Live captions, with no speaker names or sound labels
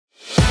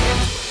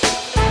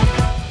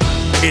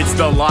It's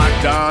the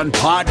Locked On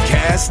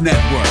Podcast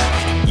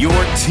Network, your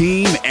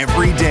team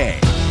every day.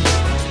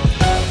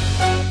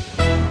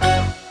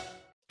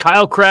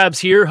 Kyle Krabs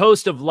here,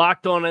 host of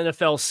Locked On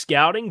NFL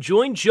Scouting.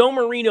 Join Joe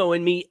Marino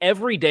and me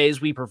every day as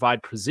we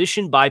provide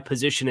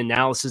position-by-position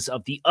analysis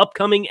of the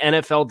upcoming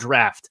NFL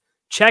Draft.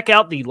 Check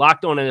out the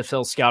Locked On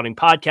NFL Scouting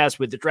podcast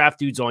with the Draft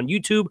Dudes on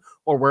YouTube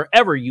or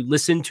wherever you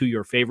listen to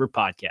your favorite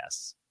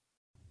podcasts.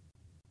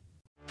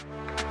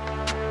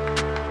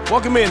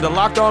 Welcome in to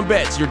Locked On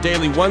Bets, your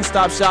daily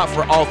one-stop shop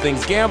for all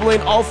things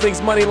gambling, all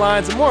things money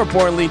lines, and more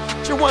importantly,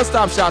 it's your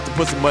one-stop shop to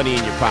put some money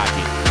in your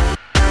pocket.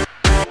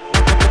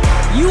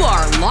 You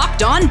are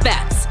Locked On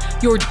Bets,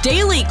 your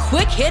daily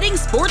quick-hitting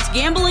sports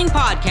gambling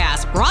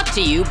podcast brought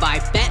to you by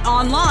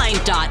betonline.ag.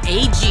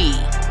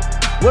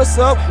 What's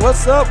up?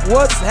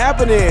 What's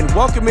happening?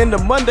 Welcome into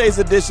Monday's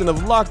edition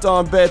of Locked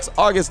On Bets,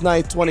 August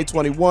 9th,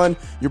 2021.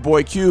 Your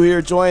boy Q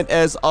here, joined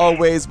as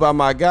always by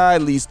my guy,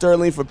 Lee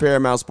Sterling from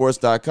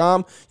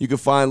ParamountSports.com. You can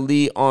find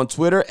Lee on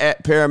Twitter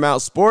at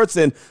Paramount Sports.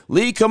 And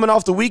Lee, coming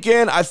off the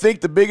weekend, I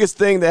think the biggest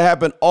thing that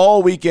happened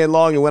all weekend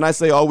long, and when I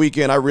say all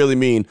weekend, I really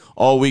mean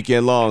all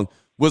weekend long,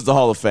 was the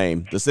Hall of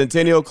Fame. The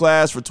Centennial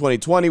class for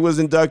 2020 was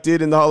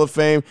inducted in the Hall of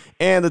Fame,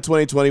 and the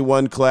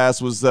 2021 class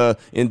was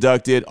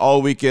inducted.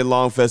 All weekend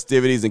long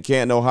festivities in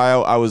Canton,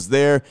 Ohio. I was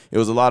there. It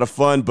was a lot of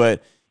fun,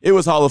 but it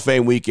was Hall of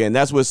Fame weekend.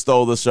 That's what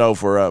stole the show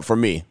for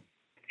me.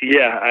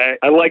 Yeah,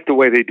 I like the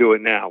way they do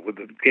it now with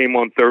the game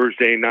on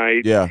Thursday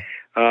night. Yeah.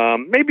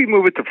 Maybe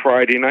move it to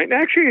Friday night. And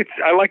actually,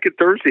 I like it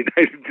Thursday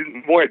night.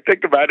 The more I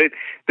think about it,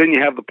 then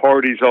you have the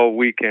parties all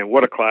weekend.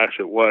 What a class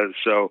it was.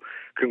 So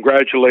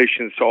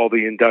congratulations to all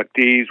the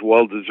inductees.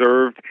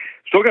 Well-deserved.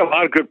 Still got a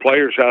lot of good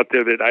players out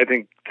there that I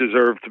think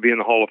deserve to be in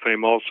the Hall of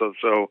Fame also.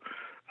 So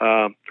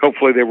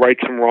hopefully they right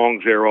some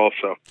wrongs there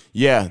also.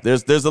 Yeah,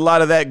 there's a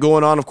lot of that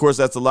going on. Of course,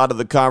 that's a lot of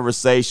the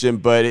conversation,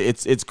 but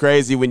it's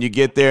crazy when you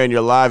get there and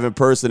you're live in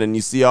person and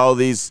you see all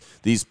these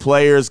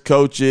players,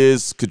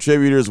 coaches,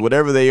 contributors,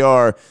 whatever they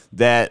are,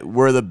 that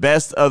were the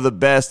best of the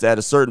best at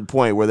a certain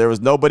point where there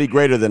was nobody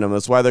greater than them.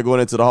 That's why they're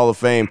going into the Hall of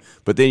Fame.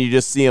 But then you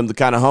just see them to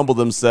kind of humble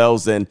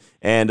themselves and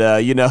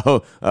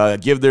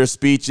give their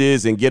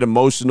speeches and get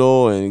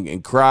emotional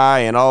and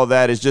cry and all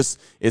that.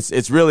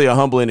 It's really a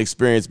humbling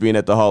experience being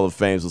at the Hall of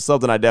Fame. So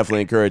something I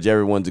definitely encourage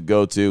everyone to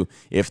go to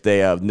if they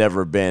have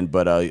never been.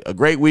 But a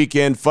great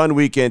weekend, fun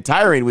weekend,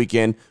 tiring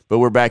weekend. But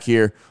we're back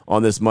here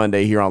on this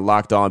Monday here on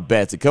Locked On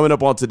Bets. And coming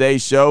up on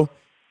today's show,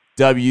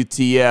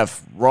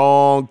 WTF,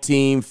 wrong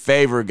team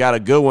favor. Got a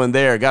good one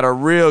there. Got a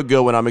real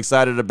good one I'm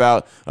excited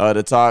about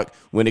to talk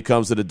when it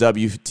comes to the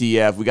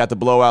WTF. We got the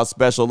blowout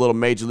special, a little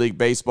Major League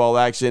Baseball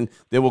action.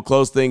 Then we'll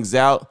close things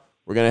out.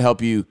 We're going to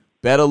help you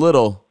bet a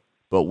little,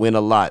 but win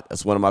a lot.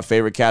 That's one of my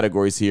favorite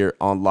categories here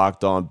on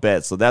Locked On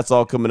Bets. So that's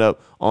all coming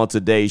up on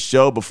today's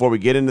show. Before we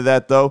get into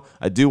that, though,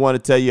 I do want to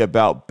tell you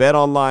about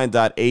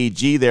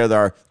betonline.ag. They're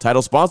our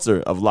title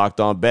sponsor of Locked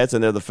On Bets,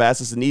 and they're the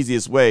fastest and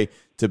easiest way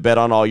to bet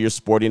on all your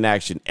sporting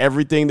action.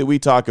 Everything that we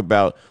talk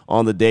about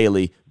on the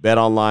daily,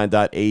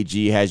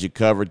 betonline.ag has you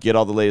covered. Get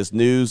all the latest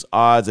news,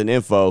 odds, and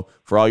info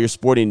for all your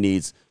sporting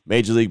needs.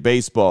 Major League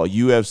Baseball,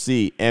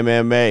 UFC,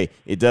 MMA,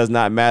 it does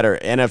not matter.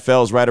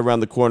 NFL is right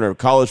around the corner.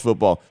 College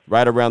football,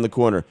 right around the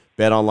corner.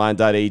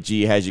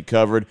 BetOnline.ag has you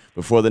covered.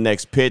 Before the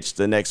next pitch,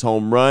 the next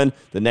home run,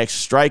 the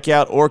next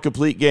strikeout, or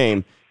complete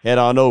game, head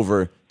on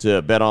over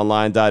to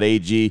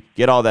betonline.ag.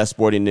 Get all that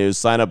sporting news,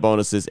 sign-up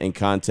bonuses, and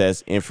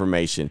contest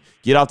information.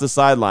 Get off the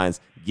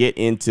sidelines. Get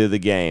into the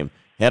game.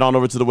 Head on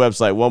over to the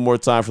website one more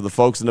time for the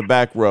folks in the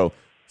back row.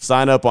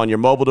 Sign up on your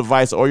mobile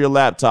device or your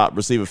laptop.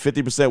 Receive a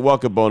 50%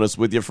 welcome bonus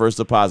with your first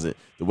deposit.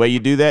 The way you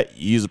do that,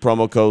 you use the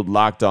promo code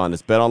LOCKEDON.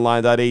 It's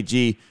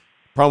betonline.ag,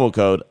 promo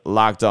code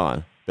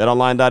LOCKEDON.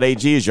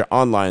 Betonline.ag is your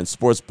online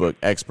sportsbook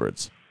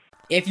experts.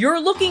 If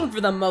you're looking for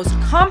the most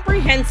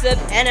comprehensive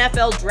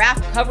NFL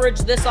draft coverage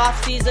this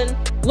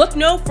offseason, look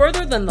no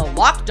further than the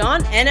Locked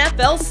On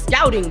NFL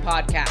Scouting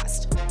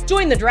Podcast.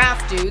 Join the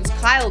Draft Dudes,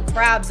 Kyle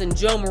Krabs and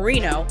Joe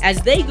Marino,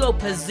 as they go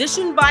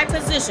position by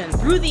position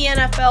through the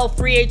NFL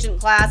free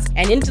agent class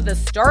and into the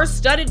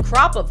star-studded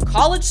crop of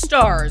college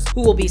stars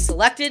who will be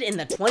selected in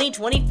the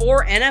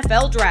 2024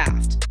 NFL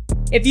Draft.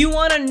 If you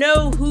want to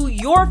know who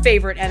your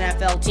favorite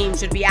NFL team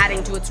should be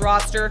adding to its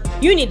roster,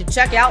 you need to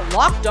check out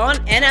Locked On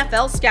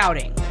NFL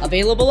Scouting,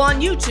 available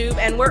on YouTube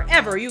and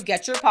wherever you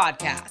get your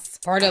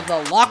podcasts. Part of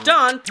the Locked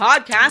On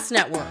Podcast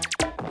Network,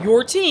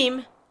 your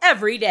team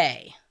every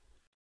day.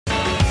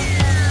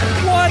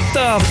 What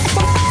the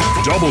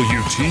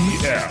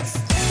WTF?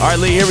 All right,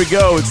 Lee, here we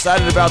go.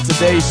 Excited about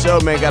today's show,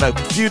 man. Got a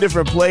few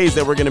different plays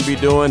that we're going to be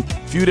doing,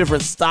 a few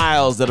different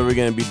styles that we're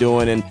going to be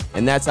doing,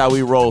 and that's how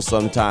we roll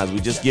sometimes.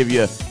 We just give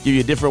you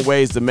different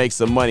ways to make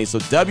some money. So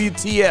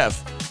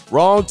WTF,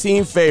 wrong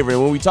team favorite.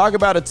 When we talk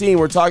about a team,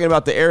 we're talking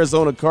about the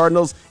Arizona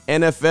Cardinals,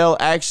 NFL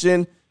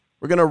action.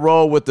 We're going to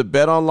roll with the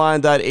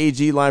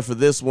betonline.ag line for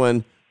this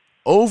one.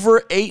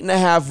 Over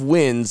 8.5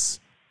 wins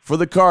for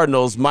the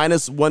Cardinals,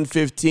 minus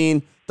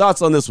 115.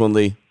 Thoughts on this one,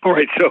 Lee? All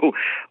right, so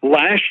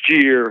last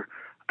year,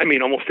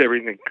 almost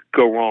everything could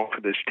go wrong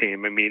for this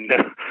team.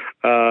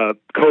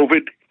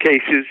 COVID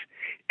cases,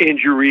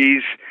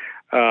 injuries.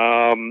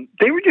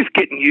 They were just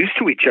getting used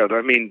to each other.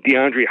 I mean,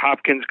 DeAndre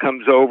Hopkins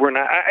comes over, and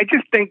I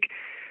just think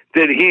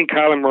that he and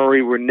Kyler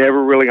Murray were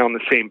never really on the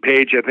same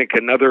page. I think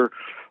another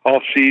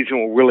offseason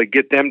will really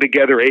get them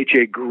together.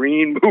 A.J.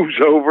 Green moves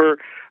over.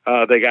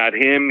 They got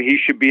him. He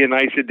should be a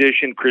nice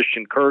addition.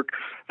 Christian Kirk,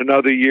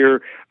 another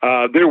year.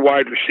 Their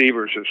wide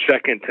receivers are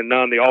second to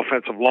none. The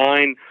offensive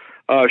line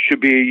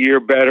should be a year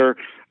better.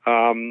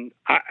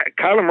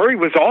 Kyler Murray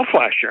was off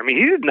last year. I mean,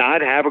 he did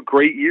not have a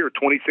great year,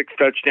 26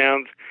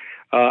 touchdowns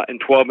and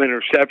 12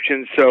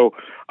 interceptions. So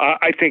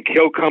I think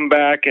he'll come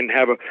back and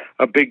have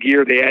a big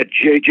year. They had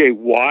J.J.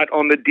 Watt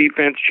on the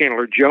defense.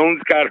 Chandler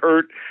Jones got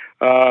hurt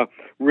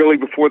really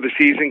before the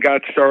season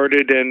got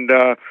started, and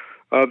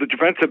the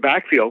defensive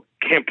backfield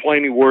can't play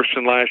any worse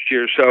than last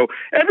year. So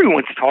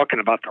everyone's talking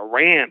about the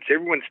Rams.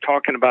 Everyone's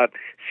talking about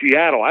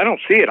Seattle. I don't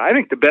see it. I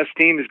think the best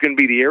team is going to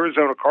be the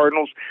Arizona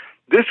Cardinals.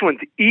 This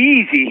one's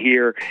easy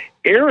here.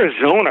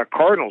 Arizona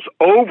Cardinals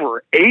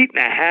over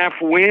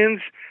 8.5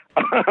 wins.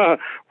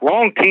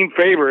 Wrong team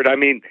favorite. I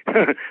mean,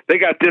 they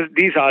got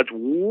these odds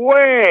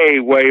way,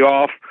 way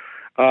off.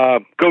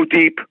 Go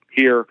deep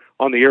here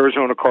on the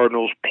Arizona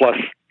Cardinals plus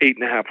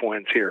 8.5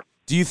 wins here.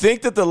 Do you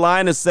think that the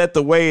line is set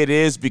the way it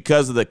is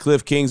because of the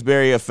Cliff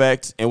Kingsbury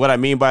effect? And what I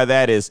mean by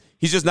that is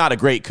he's just not a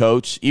great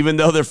coach. Even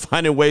though they're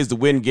finding ways to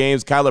win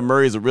games, Kyler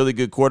Murray is a really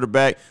good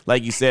quarterback.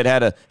 Like you said,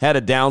 had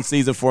a down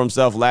season for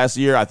himself last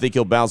year. I think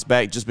he'll bounce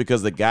back just because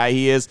of the guy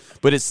he is.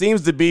 But it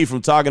seems to be,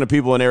 from talking to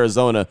people in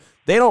Arizona,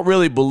 they don't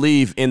really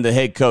believe in the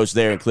head coach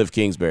there in Cliff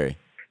Kingsbury.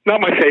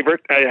 Not my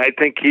favorite. I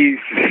think he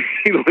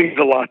leaves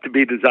a lot to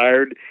be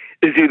desired.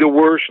 Is he the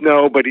worst?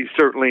 No, but he's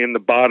certainly in the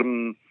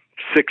bottom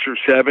 6 or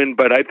 7.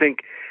 But I think,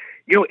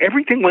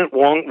 everything went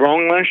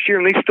wrong last year,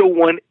 and they still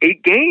won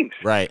 8 games.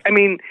 Right. I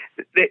mean,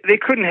 they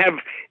couldn't have.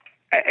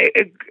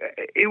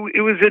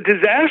 It was a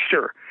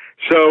disaster.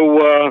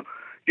 So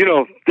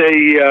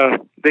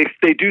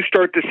they do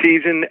start the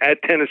season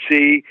at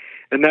Tennessee,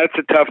 and that's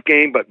a tough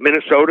game. But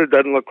Minnesota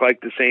doesn't look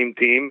like the same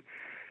team.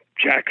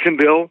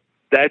 Jacksonville,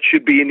 that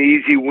should be an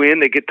easy win.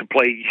 They get to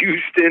play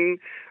Houston.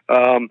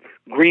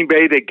 Green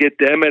Bay, they get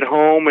them at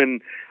home,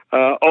 and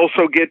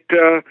also get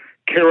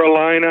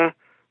Carolina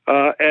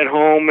at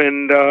home,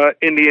 and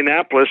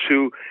Indianapolis,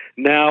 who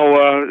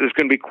now is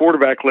going to be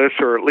quarterbackless,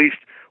 or at least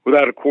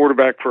without a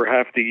quarterback for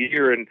half the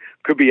year, and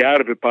could be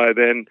out of it by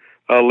then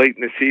late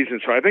in the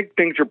season. So I think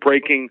things are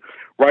breaking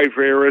right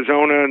for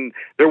Arizona, and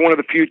they're one of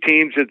the few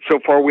teams that so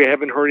far we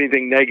haven't heard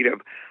anything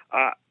negative.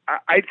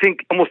 I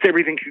think almost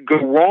everything could go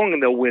wrong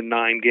and they'll win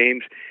 9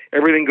 games.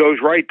 Everything goes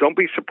right. Don't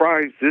be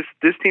surprised.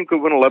 This team could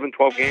win 11,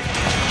 12 games.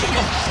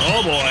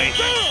 Oh,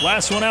 boy.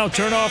 Last one out.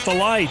 Turn off the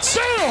lights.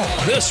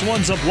 This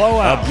one's a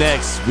blowout. Up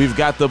next, we've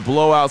got the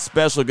blowout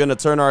special. Going to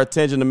turn our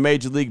attention to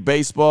Major League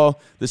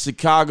Baseball. The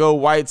Chicago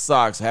White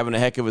Sox having a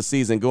heck of a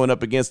season, going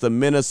up against the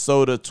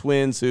Minnesota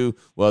Twins, who,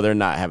 well, they're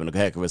not having a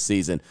heck of a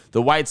season.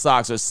 The White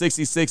Sox are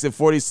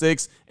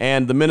 66-46,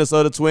 and the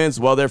Minnesota Twins,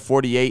 well, they're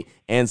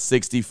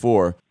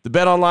 48-64. The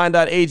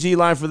BetOnline.ag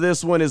line for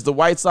this one is the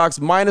White Sox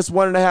minus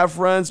 1.5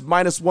 runs,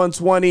 minus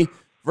 120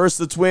 versus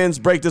the Twins.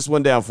 Break this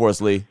one down for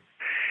us, Lee.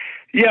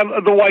 Yeah,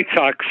 the White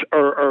Sox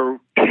are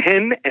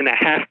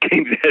 10.5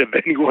 games ahead of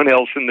anyone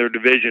else in their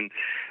division.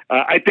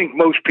 I think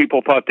most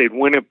people thought they'd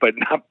win it, but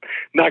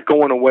not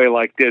going away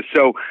like this.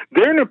 So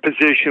they're in a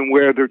position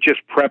where they're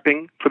just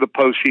prepping for the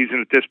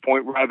postseason at this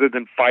point rather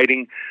than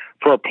fighting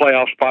for a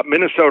playoff spot.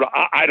 Minnesota,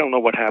 I don't know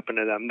what happened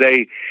to them.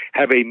 They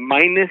have a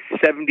minus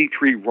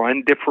 73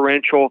 run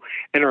differential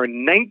and are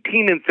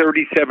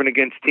 19-37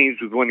 against teams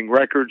with winning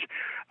records.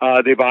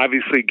 They've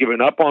obviously given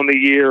up on the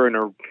year and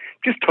are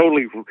just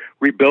totally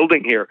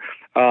rebuilding here.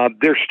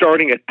 They're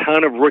starting a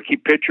ton of rookie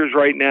pitchers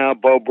right now.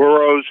 Bo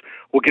Burrows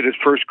will get his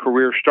first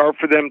career start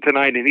for them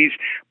tonight, and he's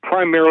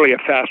primarily a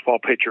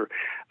fastball pitcher.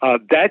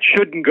 That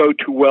shouldn't go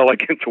too well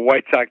against a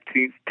White Sox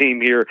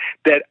team here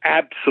that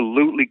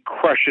absolutely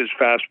crushes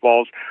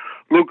fastballs.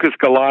 Lucas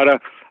Galata,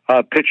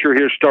 pitcher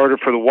here, starter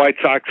for the White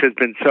Sox, has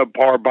been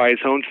subpar by his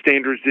own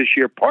standards this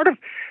year. Part of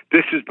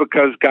this is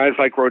because guys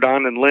like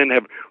Rodon and Lynn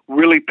have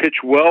really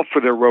pitched well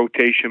for their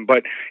rotation,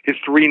 but his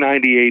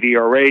 3.98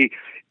 ERA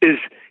is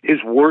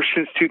his worst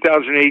since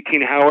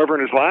 2018. However,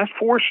 in his last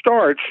 4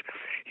 starts,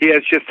 he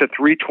has just a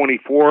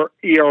 3.24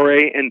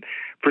 ERA, and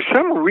for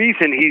some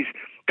reason, he's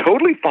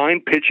totally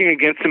fine pitching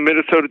against the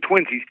Minnesota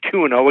Twins. He's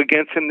 2-0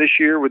 against them this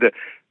year with a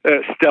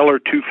stellar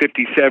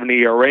 2.57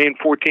 ERA in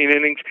 14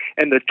 innings,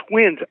 and the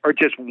Twins are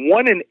just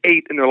 1-8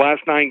 in their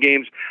last 9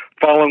 games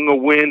following a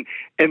win,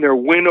 and their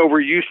win over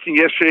Houston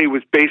yesterday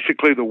was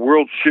basically the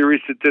World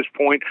Series at this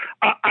point.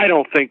 I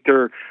don't think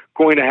they're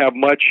going to have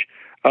much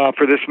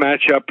for this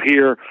matchup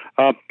here.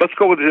 Let's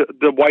go with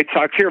the White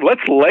Sox here.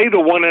 Let's lay the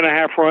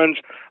 1.5 runs,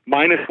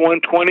 minus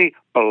 120,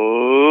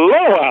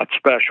 blowout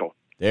special.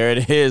 There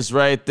it is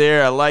right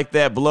there. I like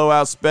that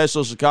blowout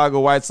special. Chicago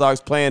White Sox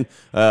playing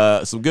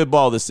some good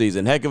ball this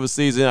season. Heck of a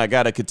season. I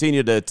got to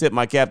continue to tip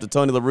my cap to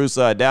Tony La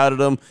Russa. I doubted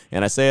him,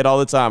 and I say it all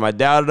the time. I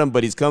doubted him,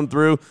 but he's come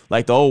through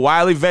like the old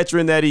wily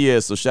veteran that he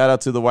is. So shout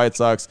out to the White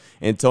Sox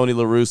and Tony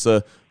La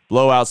Russa.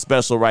 blowout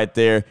special right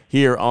there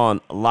here on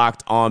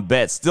Locked On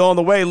Bet. Still on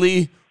the way,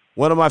 Lee.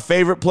 One of my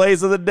favorite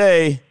plays of the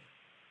day.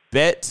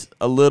 Bet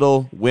a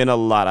little, win a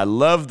lot. I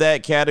love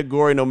that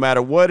category no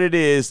matter what it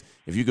is.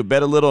 If you could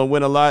bet a little and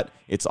win a lot,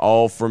 it's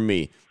all for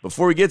me.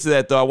 Before we get to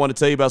that, though, I want to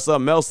tell you about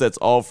something else that's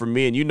all for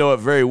me, and you know it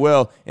very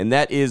well, and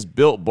that is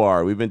Built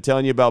Bar. We've been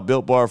telling you about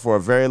Built Bar for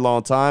a very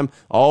long time.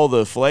 All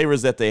the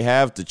flavors that they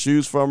have to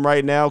choose from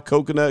right now: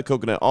 coconut,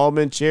 coconut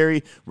almond,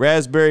 cherry,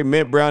 raspberry,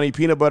 mint brownie,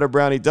 peanut butter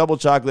brownie, double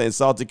chocolate, and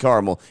salted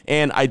caramel.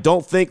 And I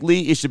don't think,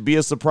 Lee, it should be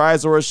a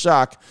surprise or a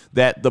shock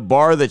that the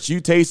bar that you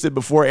tasted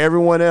before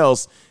everyone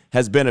else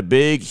has been a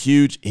big,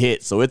 huge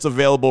hit. So it's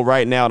available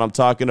right now, and I'm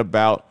talking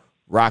about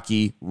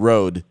Rocky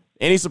Road.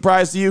 Any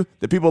surprise to you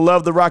that people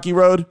love the Rocky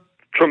Road?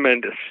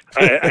 Tremendous.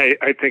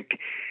 I think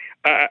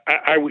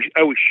I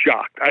was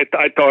shocked.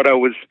 I thought I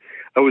was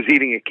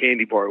eating a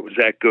candy bar. It was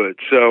that good.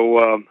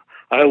 So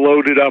I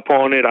loaded up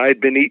on it. I had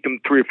been eating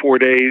them 3 or 4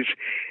 days,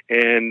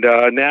 and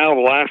now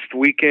last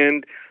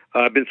weekend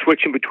I've been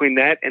switching between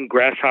that and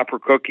grasshopper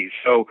cookies.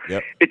 So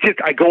It's just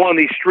I go on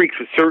these streaks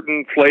with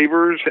certain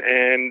flavors,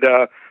 and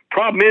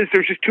problem is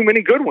there's just too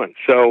many good ones.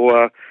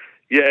 So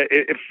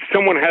if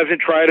someone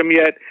hasn't tried them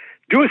yet,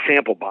 do a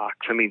sample box.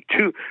 I mean,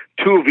 two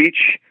of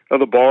each of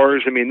the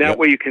bars. I mean, that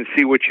way you can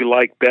see what you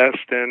like best,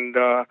 and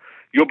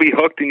you'll be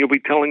hooked, and you'll be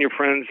telling your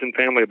friends and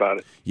family about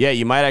it. Yeah,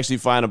 you might actually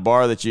find a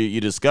bar that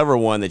you discover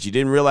one that you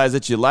didn't realize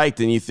that you liked,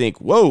 and you think,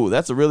 whoa,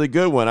 that's a really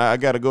good one. I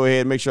got to go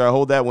ahead and make sure I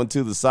hold that one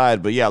to the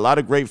side. But yeah, a lot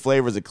of great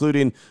flavors,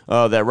 including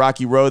that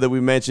Rocky Road that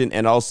we mentioned,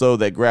 and also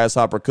that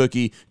grasshopper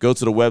cookie. Go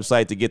to the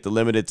website to get the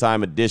limited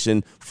time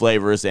edition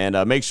flavors, and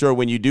make sure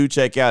when you do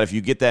check out, if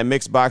you get that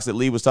mix box that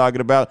Lee was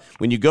talking about,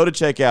 when you go to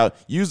check out,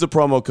 use the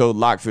promo code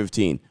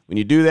LOCK15. When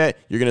you do that,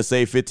 you're going to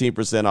save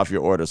 15% off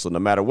your order. So no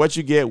matter what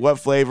you get, what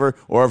flavor,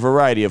 or a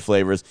variety of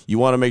flavors, you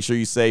want to make sure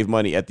you save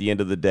money at the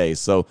end of the day.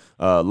 So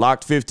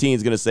Locked 15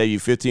 is going to save you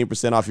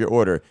 15% off your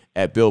order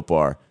at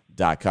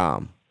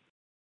BuiltBar.com.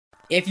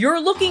 If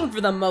you're looking for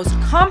the most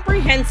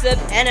comprehensive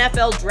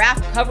NFL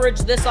draft coverage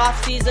this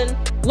offseason,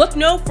 look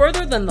no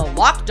further than the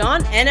Locked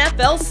On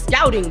NFL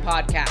Scouting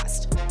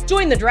Podcast.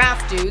 Join the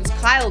draft dudes,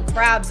 Kyle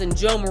Krabs and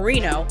Joe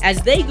Marino,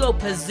 as they go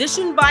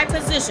position by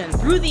position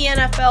through the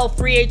NFL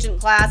free agent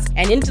class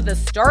and into the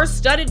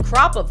star-studded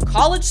crop of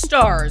college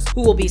stars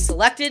who will be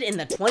selected in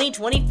the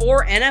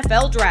 2024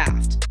 NFL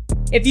Draft.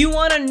 If you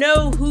want to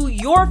know who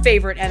your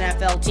favorite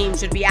NFL team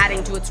should be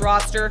adding to its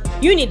roster,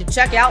 you need to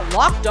check out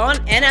Locked On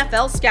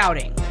NFL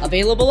Scouting,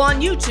 available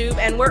on YouTube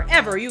and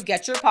wherever you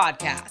get your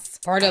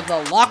podcasts. Part of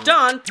the Locked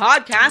On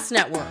Podcast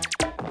Network,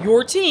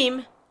 your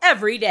team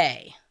every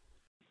day.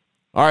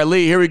 All right,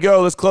 Lee, here we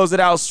go. Let's close it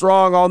out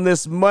strong on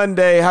this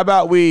Monday. How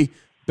about we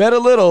bet a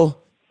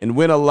little and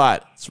win a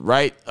lot? It's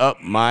right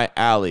up my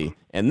alley.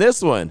 And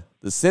this one,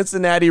 the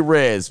Cincinnati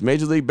Reds,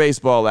 Major League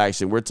Baseball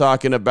action. We're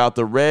talking about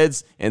the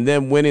Reds and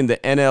them winning the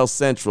NL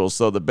Central.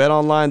 So the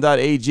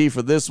betonline.ag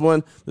for this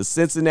one, the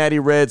Cincinnati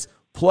Reds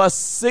plus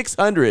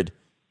 600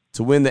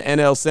 to win the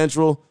NL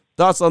Central.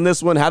 Thoughts on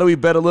this one? How do we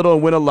bet a little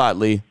and win a lot,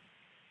 Lee?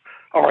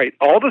 All right,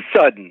 all of a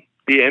sudden,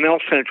 the NL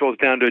Central is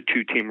down to a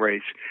 2-team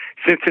race.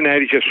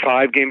 Cincinnati's just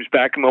 5 games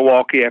back in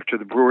Milwaukee after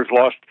the Brewers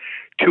lost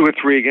 2 or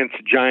 3 against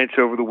the Giants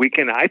over the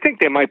weekend. I think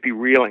they might be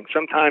reeling.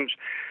 Sometimes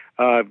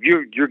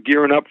you're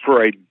gearing up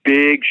for a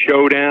big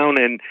showdown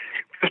and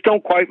just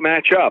don't quite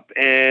match up,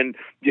 and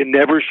you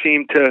never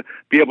seem to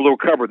be able to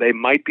recover. They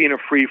might be in a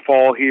free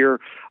fall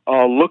here.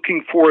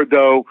 Looking forward,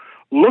 though,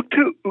 look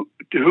to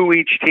who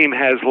each team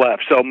has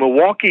left. So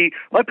Milwaukee,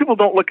 a lot of people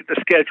don't look at the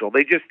schedule.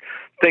 They just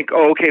think,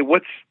 oh, okay,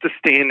 what's the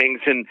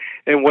standings and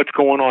what's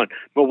going on?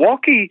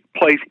 Milwaukee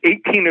plays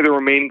 18 of the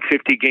remaining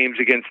 50 games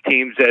against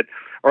teams that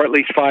are at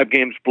least 5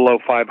 games below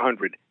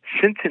 500.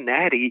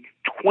 Cincinnati,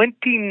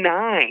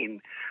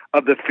 29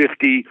 of the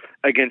 50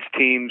 against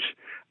teams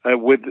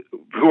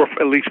who are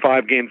at least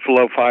 5 games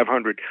below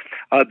 500.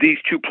 These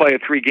two play a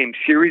 3-game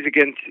series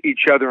against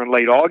each other in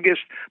late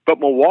August, but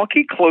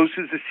Milwaukee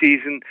closes the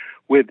season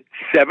with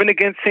 7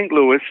 against St.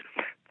 Louis,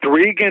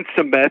 3 against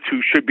the Mets,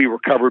 who should be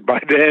recovered by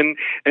then,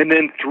 and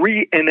then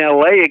 3 in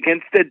L.A.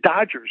 against the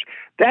Dodgers.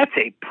 That's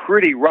a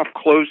pretty rough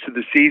close to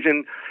the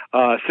season.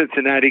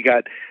 Cincinnati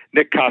got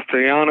Nick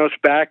Castellanos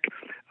back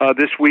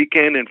this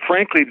weekend, and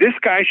frankly, this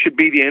guy should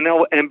be the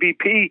NL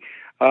MVP,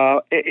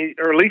 or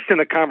at least in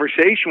the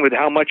conversation with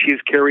how much he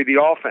has carried the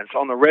offense.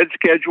 On the Reds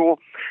schedule,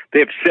 they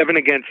have 7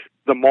 against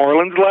the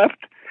Marlins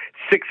left,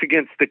 6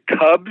 against the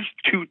Cubs,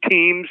 2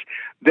 teams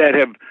that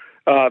have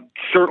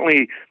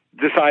certainly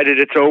decided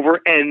it's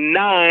over, and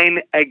 9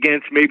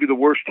 against maybe the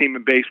worst team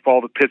in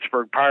baseball, the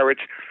Pittsburgh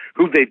Pirates,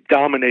 who they've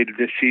dominated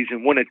this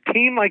season. When a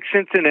team like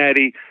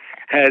Cincinnati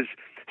has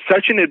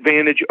such an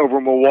advantage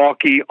over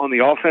Milwaukee on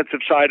the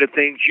offensive side of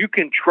things, you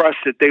can trust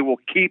that they will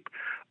keep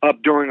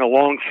up during a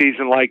long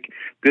season like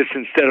this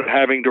instead of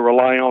having to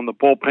rely on the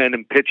bullpen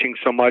and pitching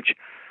so much.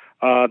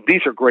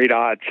 These are great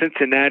odds.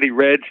 Cincinnati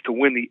Reds to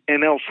win the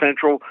NL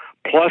Central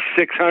plus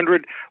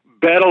 600.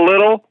 Bet a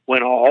little,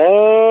 win a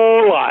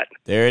whole lot.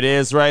 There it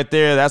is right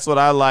there. That's what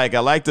I like. I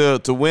like to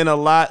win a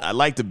lot. I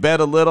like to bet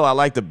a little. I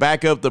like to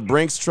back up the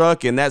Brinks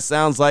truck, and that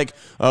sounds like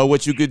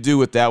what you could do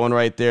with that one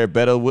right there.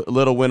 Bet a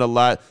little, win a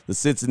lot. The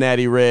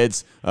Cincinnati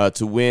Reds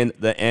to win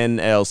the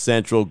NL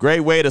Central. Great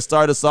way to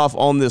start us off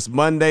on this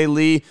Monday,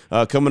 Lee,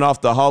 coming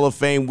off the Hall of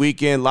Fame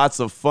weekend. Lots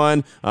of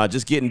fun.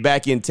 Just getting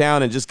back in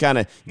town and just kind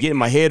of getting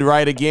my head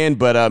right again.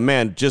 But,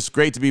 man, just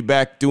great to be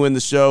back doing the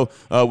show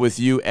with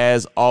you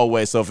as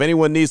always. So if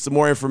anyone needs some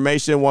more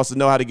information, wants to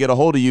know how to get a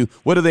hold of you,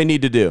 what do they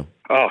need to do?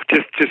 Oh,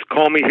 just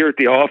call me here at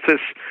the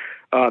office.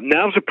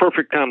 Now's the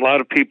perfect time. A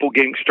lot of people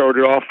getting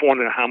started off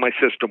wondering how my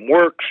system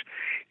works,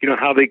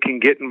 how they can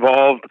get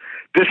involved.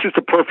 This is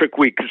the perfect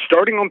week because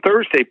starting on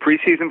Thursday,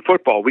 preseason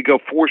football, we go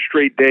 4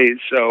 straight days.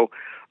 So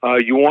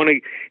you want to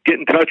get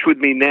in touch with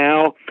me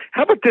now.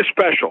 How about this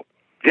special?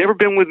 If you've ever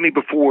been with me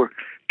before,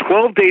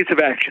 12 days of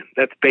action.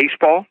 That's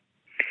baseball.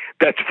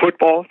 That's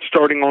football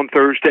starting on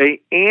Thursday,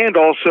 and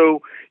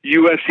also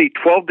UFC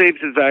 12 days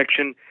of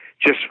action,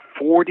 just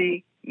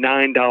 $49.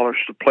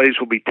 The plays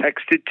will be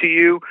texted to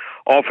you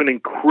off an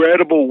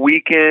incredible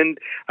weekend.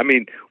 I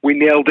mean, we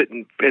nailed it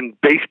in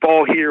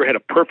baseball here, had a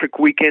perfect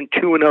weekend,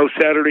 2-0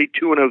 Saturday,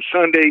 2-0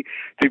 Sunday,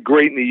 did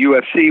great in the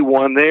UFC,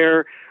 won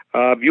there.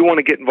 If you want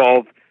to get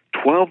involved,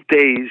 12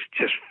 days,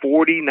 just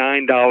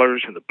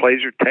 $49, and the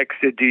plays are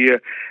texted to you.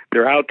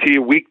 They're out to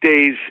you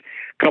weekdays,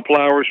 couple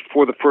hours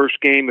before the first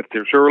game. If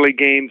there's early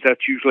games,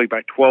 that's usually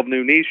by 12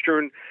 noon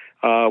Eastern.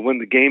 When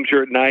the games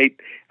are at night,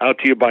 out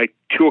to you by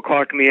 2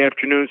 o'clock in the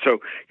afternoon. So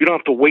you don't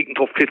have to wait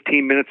until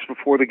 15 minutes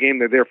before the game.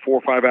 They're there 4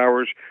 or 5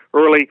 hours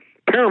early.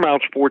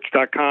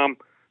 ParamountSports.com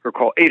or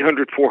call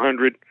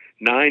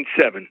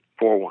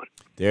 800-400-9741.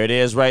 There it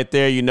is right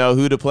there. You know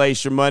who to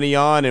place your money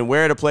on and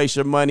where to place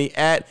your money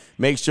at.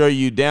 Make sure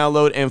you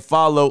download and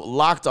follow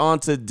Locked On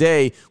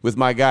Today with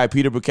my guy,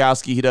 Peter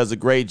Bukowski. He does a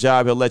great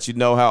job. He'll let you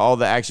know how all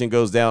the action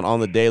goes down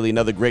on the daily.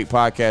 Another great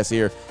podcast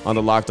here on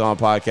the Locked On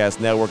Podcast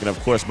Network. And, of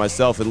course,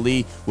 myself and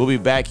Lee will be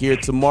back here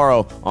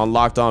tomorrow on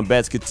Locked On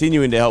Bets,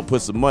 continuing to help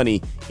put some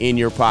money in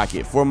your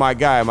pocket. For my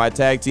guy, my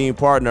tag team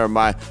partner,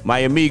 my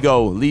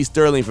amigo, Lee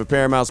Sterling for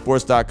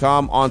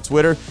ParamountSports.com, on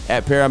Twitter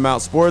at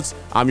Paramount Sports.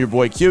 I'm your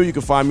boy Q. You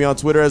can find me on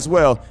Twitter as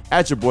well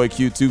at your boy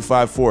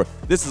Q254.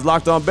 This is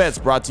Locked On Bets,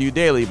 brought to you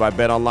daily by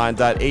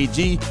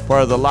BetOnline.ag,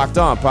 part of the Locked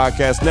On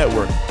Podcast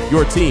Network.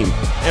 Your team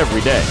every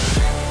day.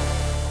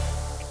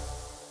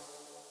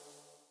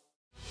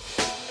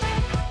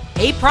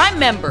 Hey, Prime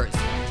members,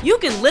 you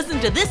can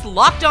listen to this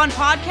Locked On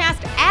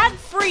podcast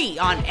ad-free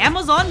on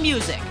Amazon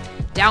Music.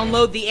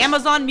 Download the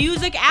Amazon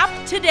Music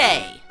app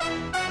today.